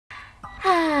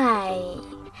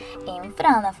In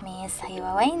front of me is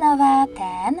HUAWEI Nova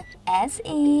 10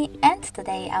 SE, and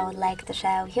today I would like to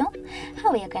show you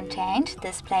how you can change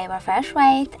display refresh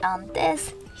rate on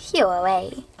this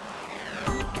HUAWEI.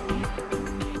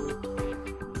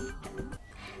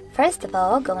 First of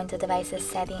all, go into Devices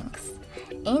Settings.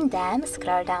 In them,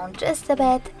 scroll down just a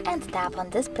bit and tap on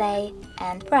Display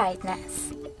and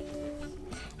Brightness.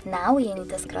 Now you need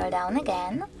to scroll down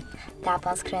again, tap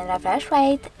on Screen Refresh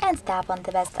Rate and tap on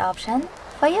the best option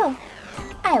for you.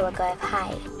 I will go with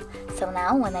High. So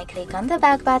now when I click on the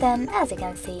back button, as you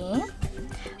can see,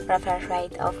 refresh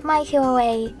rate of my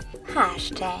HUAWEI has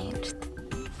changed.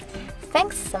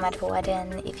 Thanks so much for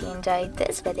watching. If you enjoyed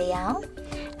this video,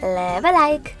 leave a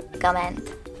like, comment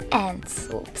and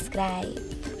subscribe.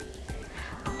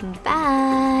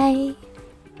 Bye!